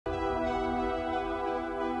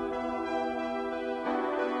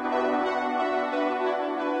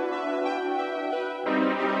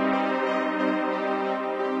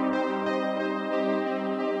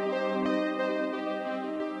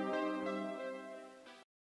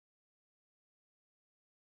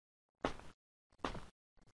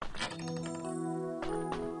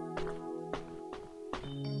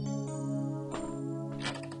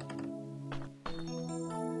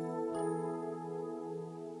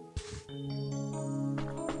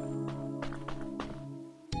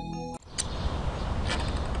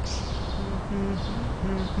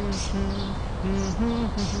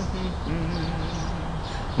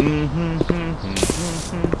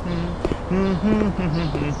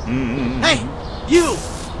Hey, you!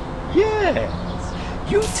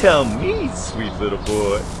 Yes, you tell me, sweet little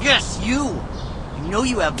boy. Yes, you! You know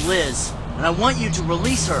you have Liz, and I want you to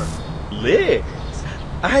release her. Liz?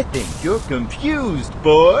 I think you're confused,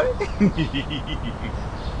 boy.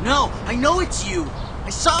 No, I know it's you. I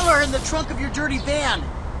saw her in the trunk of your dirty van.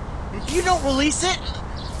 If you don't release it,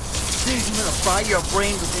 I'm gonna fry your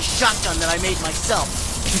brain with this shotgun that I made myself.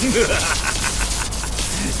 Do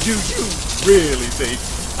you really think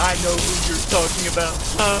I know who you're talking about,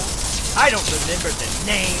 huh? I don't remember the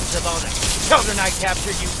names of all the children I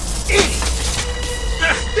captured, you idiot!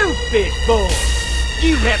 Stupid boy!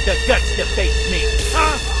 You have the guts to face me,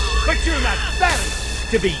 huh? But you're not fat enough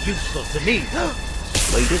to be useful to me.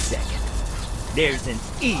 Wait a second. There's an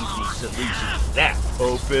easy solution to that.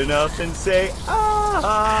 Open up and say,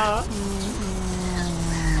 ah.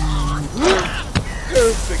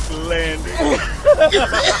 Perfect landing.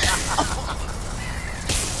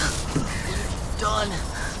 Done.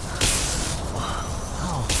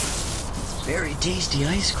 Wow, it's very tasty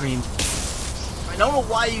ice cream. I don't know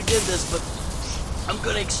why you did this, but I'm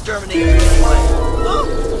gonna exterminate you anyway.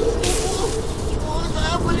 What's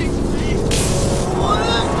happening to me? What is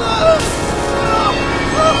that?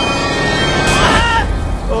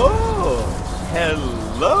 Oh,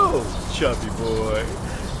 hello, chubby boy.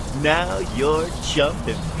 Now you're chump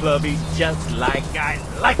and flubby just like I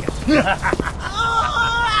like it.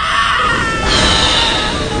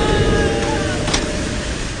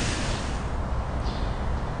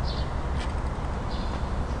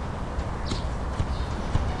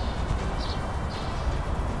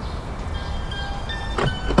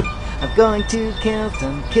 I'm going to kill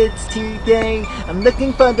some kids today. I'm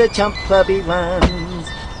looking for the chump flubby ones.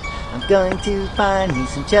 I'm going to find me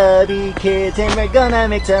some chubby kids and we're gonna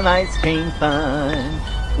make some ice cream fun.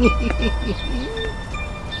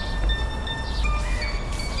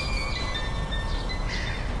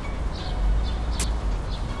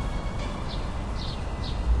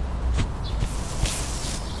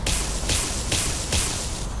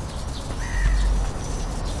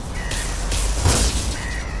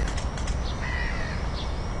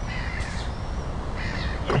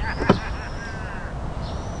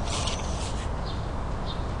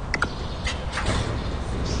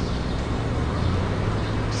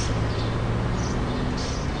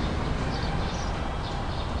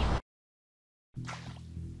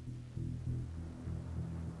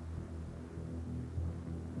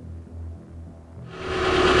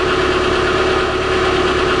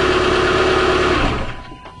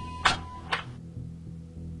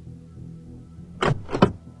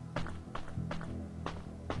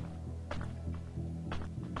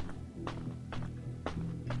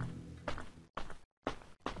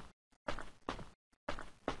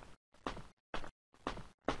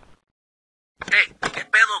 Hey, ¿qué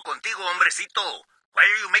pedo contigo, hombrecito? Why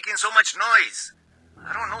are you making so much noise?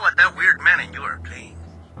 I don't know what that weird man and you are playing.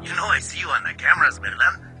 You know I see you on the cameras,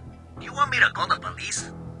 ¿verdad? Do you want me to call the police?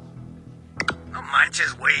 No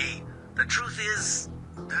manches, güey. The truth is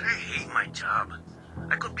that I hate my job.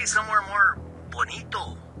 I could be somewhere more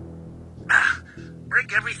bonito.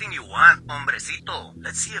 Break everything you want, hombrecito.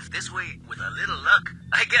 Let's see if this way, with a little luck,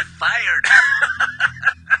 I get fired.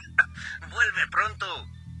 Vuelve pronto.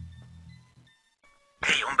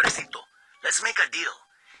 Hey, hombrecito, let's make a deal.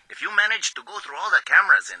 If you manage to go through all the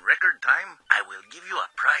cameras in record time, I will give you a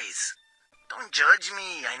prize. Don't judge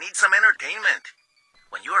me. I need some entertainment.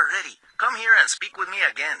 When you are ready, come here and speak with me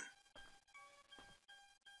again.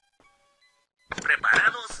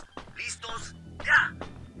 ¿Preparados? ¿Listos? ¡Ya!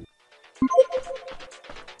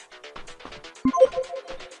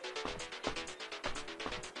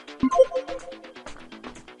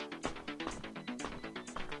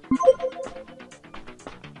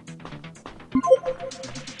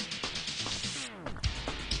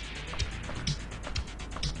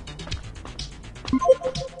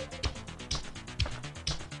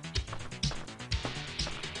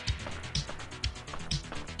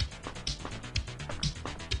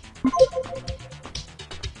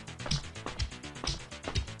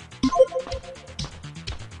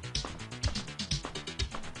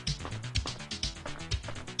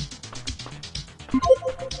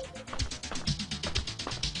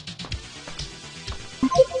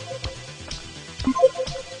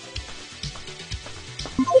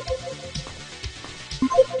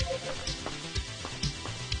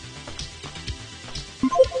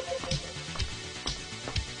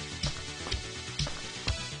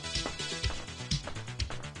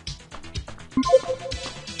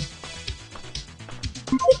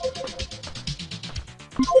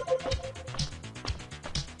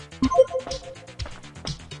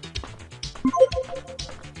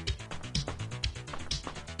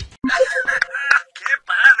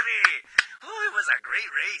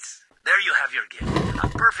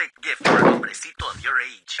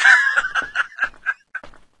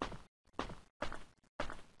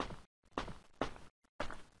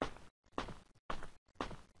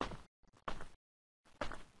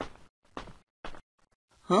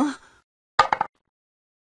 Huh?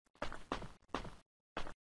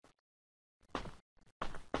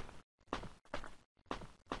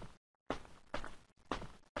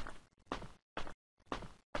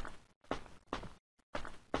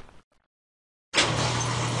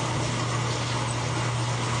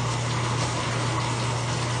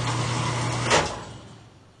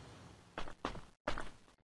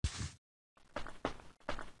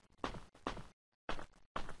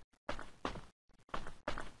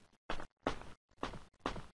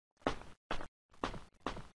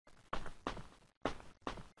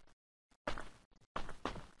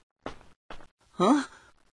 Huh?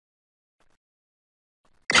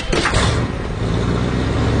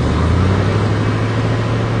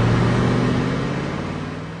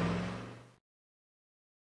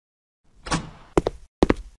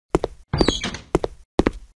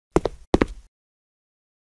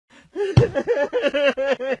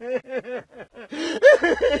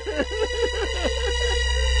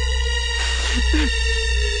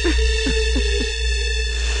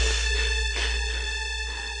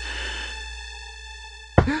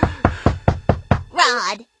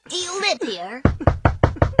 Rod, do you live here?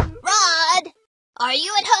 Rod, are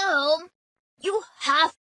you at home? You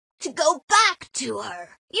have to go back to her.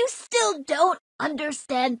 You still don't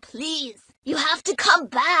understand, please. You have to come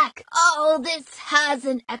back. Oh, this has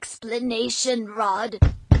an explanation, Rod.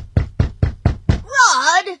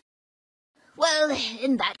 Rod! Well,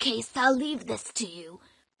 in that case, I'll leave this to you.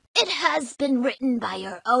 It has been written by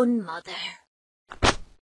your own mother.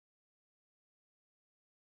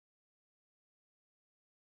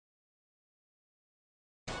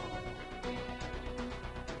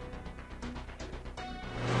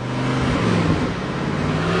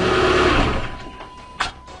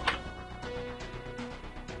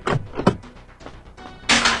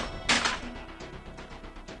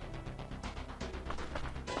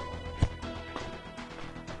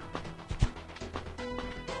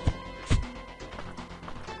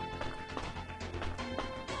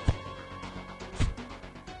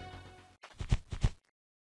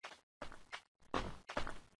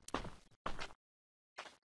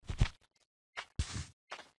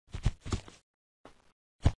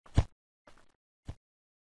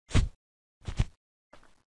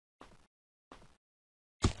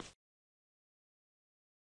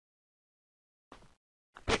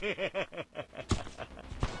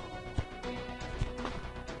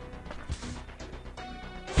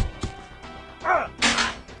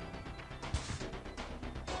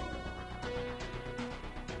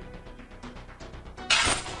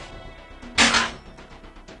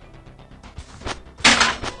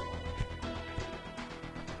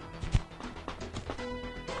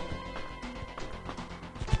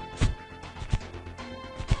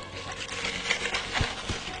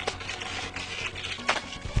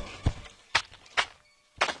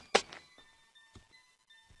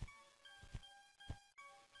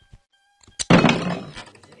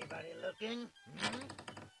 Anybody looking?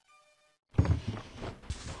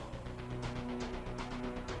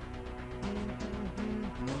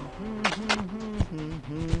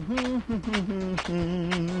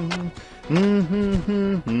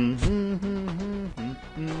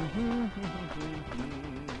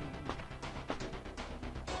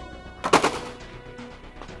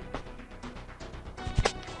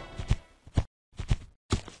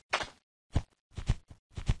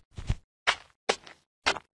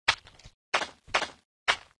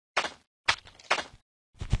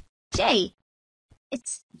 Jay,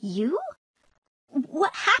 it's you?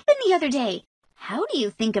 What happened the other day? How do you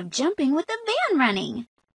think of jumping with the van running?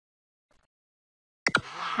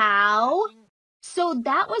 How? So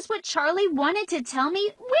that was what Charlie wanted to tell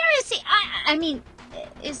me? Where is he? I mean,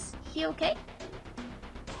 is he okay?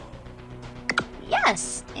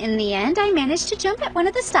 Yes, in the end I managed to jump at one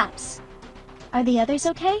of the stops. Are the others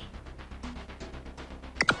okay?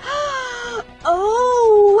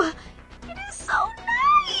 Oh! It is so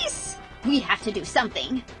nice! We have to do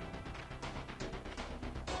something.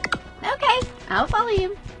 Okay, I'll follow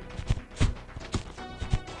you.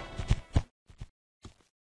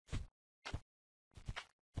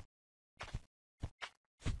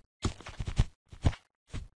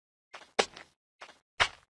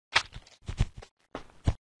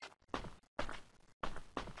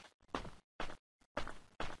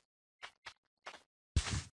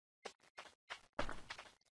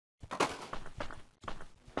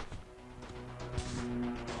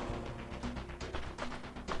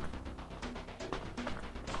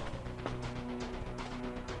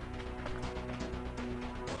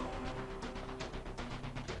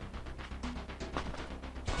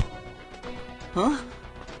 Huh?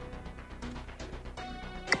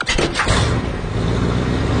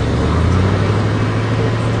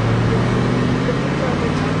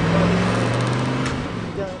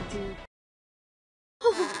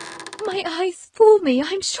 always fool me,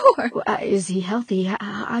 I'm sure. Is he healthy?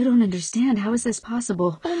 I don't understand. How is this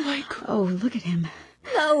possible? Oh, my God. Oh, look at him.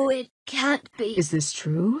 No, it can't be. Is this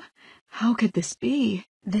true? How could this be?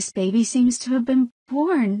 This baby seems to have been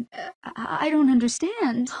born. I don't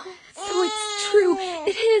understand. So it's true.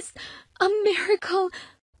 It is a miracle.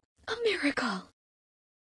 A miracle.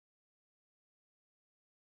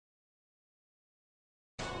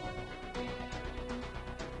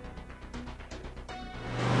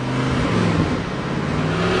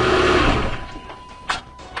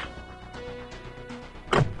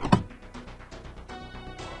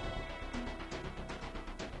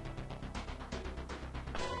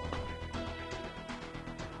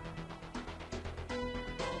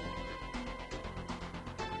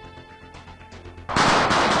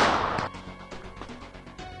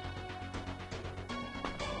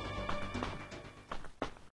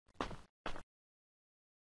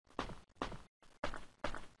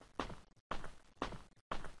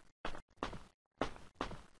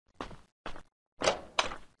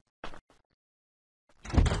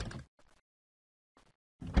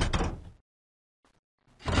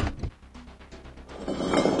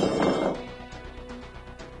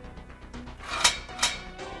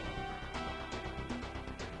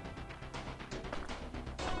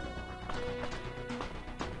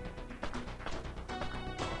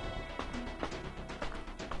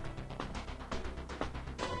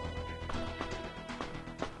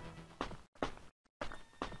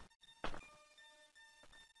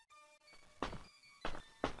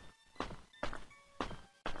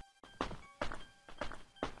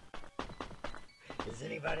 Is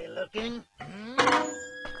anybody looking?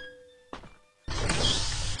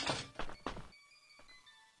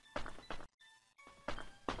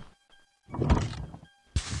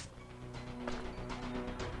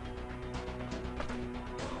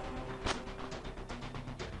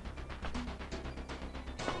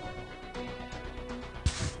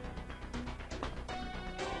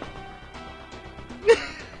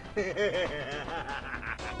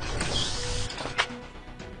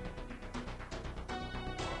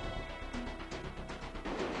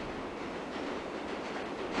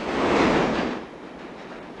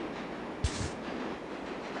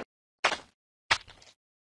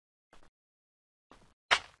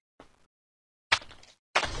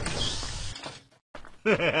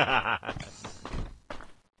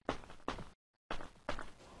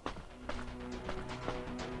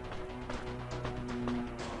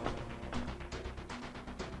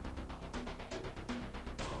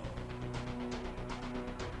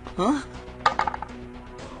 Huh?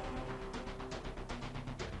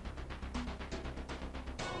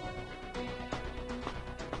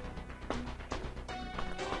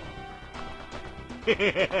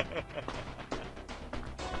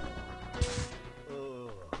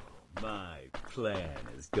 Oh, my plan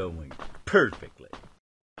is going perfectly.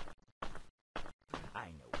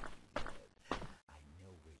 I know where you live. I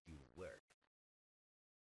know where you work.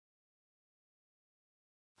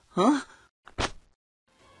 Huh?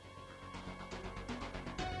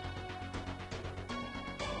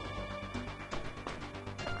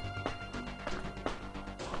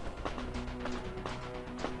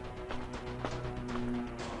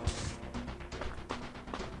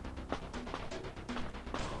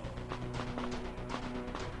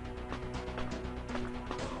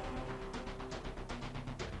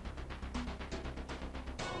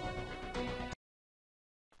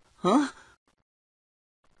 Huh?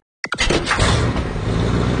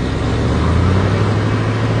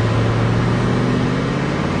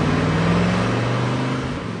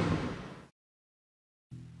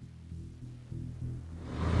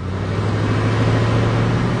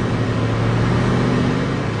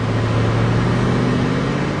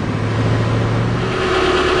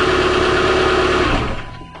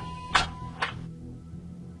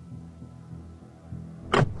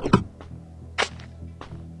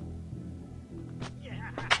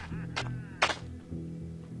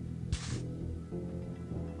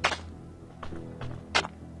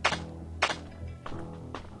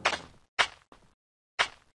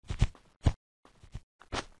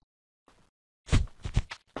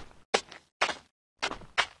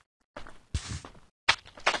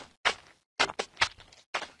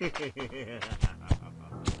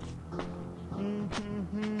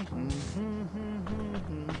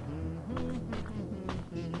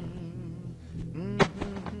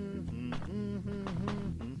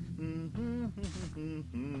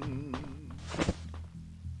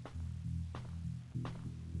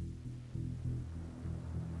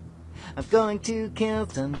 I'm going to kill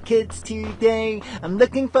some kids today. I'm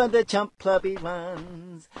looking for the chump clubby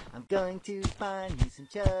ones. I'm going to find me some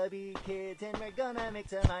chubby kids, and we're gonna make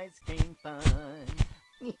some ice cream fun.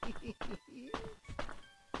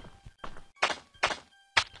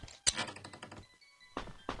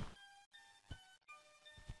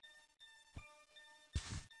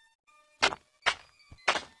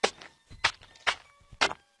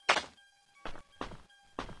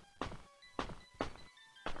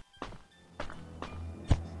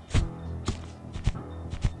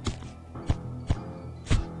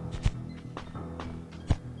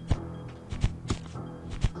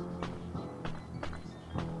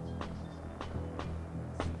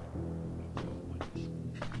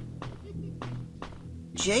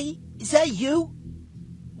 Jay, is that you?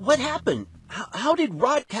 What happened? How did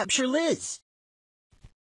Rod capture Liz?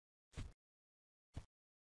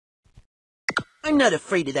 I'm not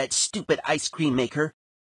afraid of that stupid ice cream maker.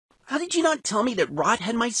 How did you not tell me that Rod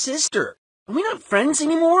had my sister? Are we not friends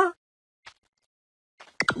anymore?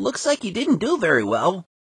 Looks like you didn't do very well.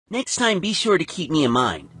 Next time, be sure to keep me in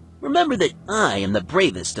mind. Remember that I am the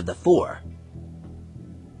bravest of the four.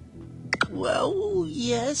 Well,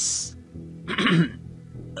 yes.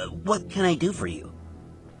 What can I do for you?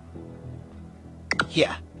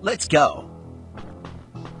 Yeah, let's go.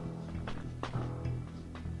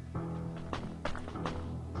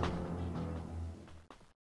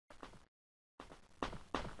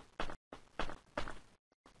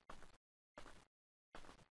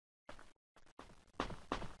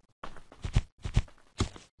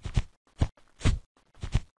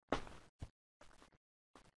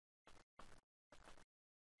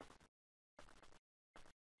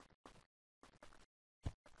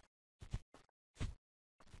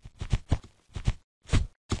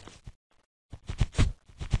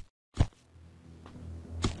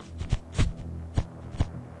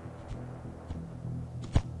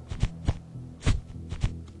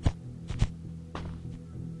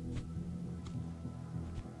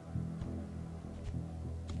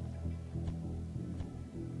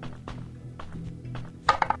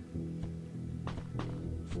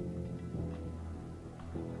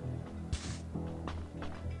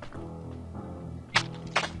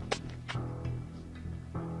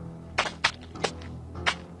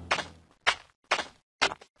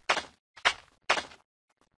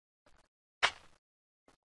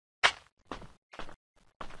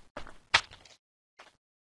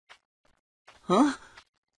 Huh?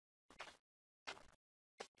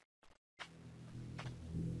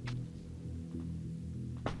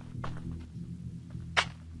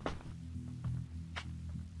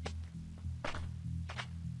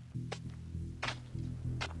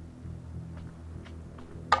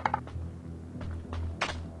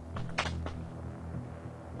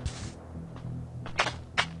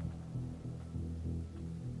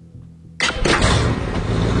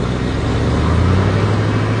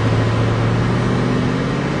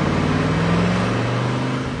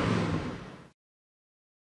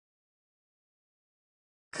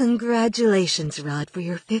 Congratulations, Rod, for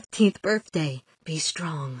your 15th birthday. Be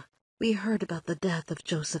strong. We heard about the death of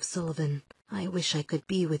Joseph Sullivan. I wish I could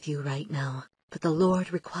be with you right now, but the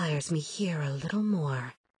Lord requires me here a little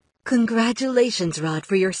more. Congratulations, Rod,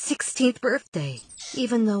 for your 16th birthday.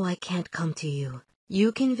 Even though I can't come to you,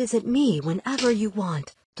 you can visit me whenever you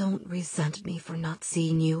want. Don't resent me for not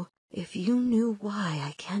seeing you. If you knew why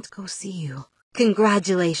I can't go see you.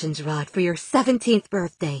 Congratulations, Rod, for your 17th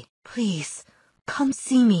birthday. Please, come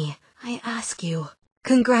see me, I ask you.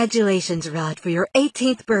 Congratulations, Rod, for your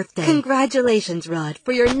 18th birthday. Congratulations, Rod,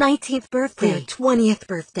 for your 19th birthday. For your 20th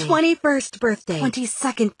birthday. 21st birthday.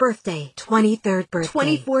 22nd birthday. 23rd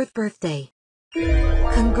birthday. 24th birthday.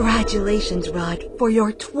 Congratulations, Rod, for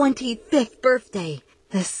your 25th birthday.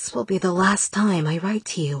 This will be the last time I write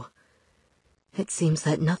to you. It seems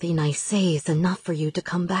that nothing I say is enough for you to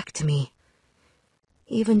come back to me.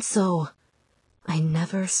 Even so, I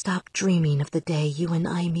never stop dreaming of the day you and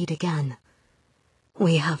I meet again.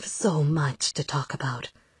 We have so much to talk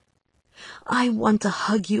about. I want to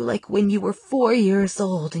hug you like when you were 4 years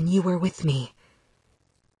old and you were with me.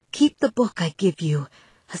 Keep the book I give you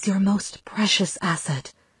as your most precious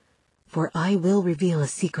asset, for I will reveal a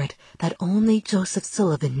secret that only Joseph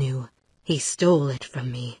Sullivan knew. He stole it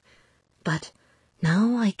from me, but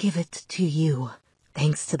now I give it to you.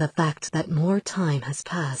 Thanks to the fact that more time has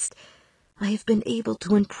passed, I have been able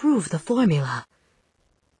to improve the formula.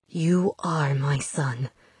 You are my son,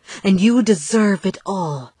 and you deserve it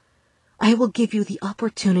all. I will give you the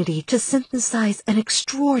opportunity to synthesize an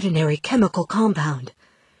extraordinary chemical compound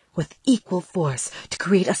with equal force to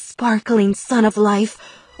create a sparkling sun of life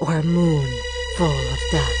or a moon full of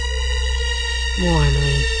death.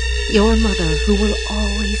 Warmly, your mother who will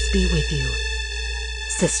always be with you.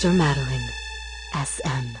 Sister Madeline,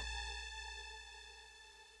 SM.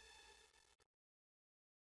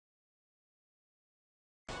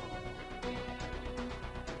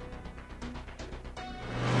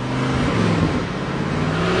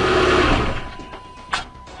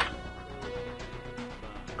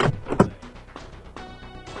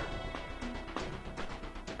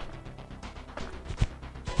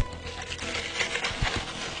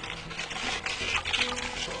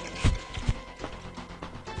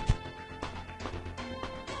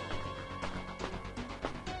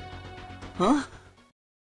 Huh?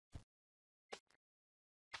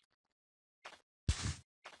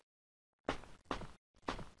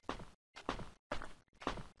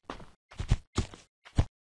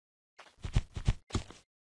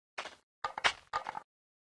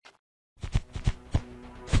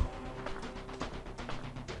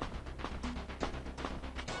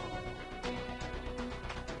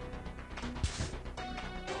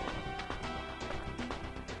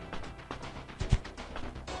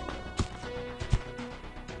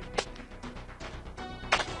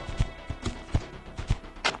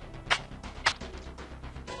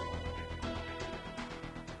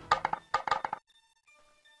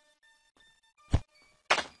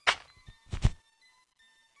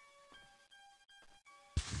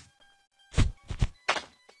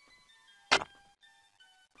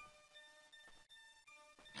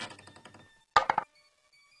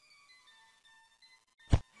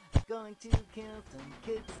 Going to kill some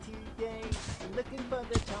kids today. I'm looking for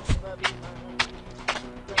the chump puppy one. I'm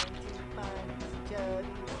going to find some chubby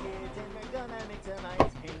kids and we're gonna make some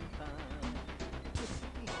ice cream fun.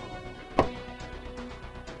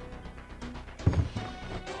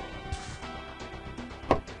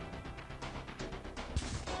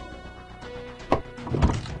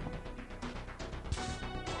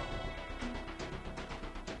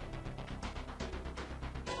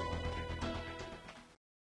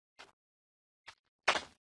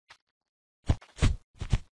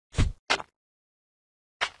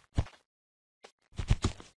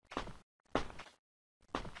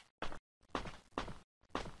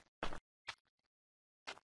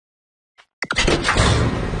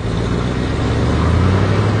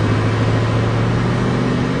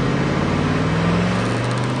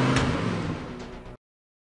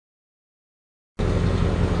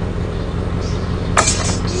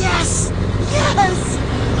 Yes! Yes!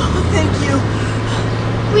 Oh, thank you!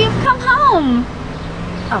 We have come home!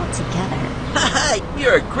 All together.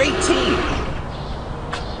 You're a great team.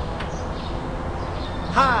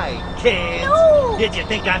 Hi, kids. No! Did you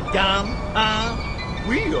think I'm dumb? Huh?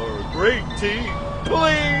 We are a great team.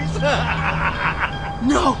 Please.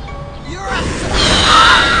 No! You're a...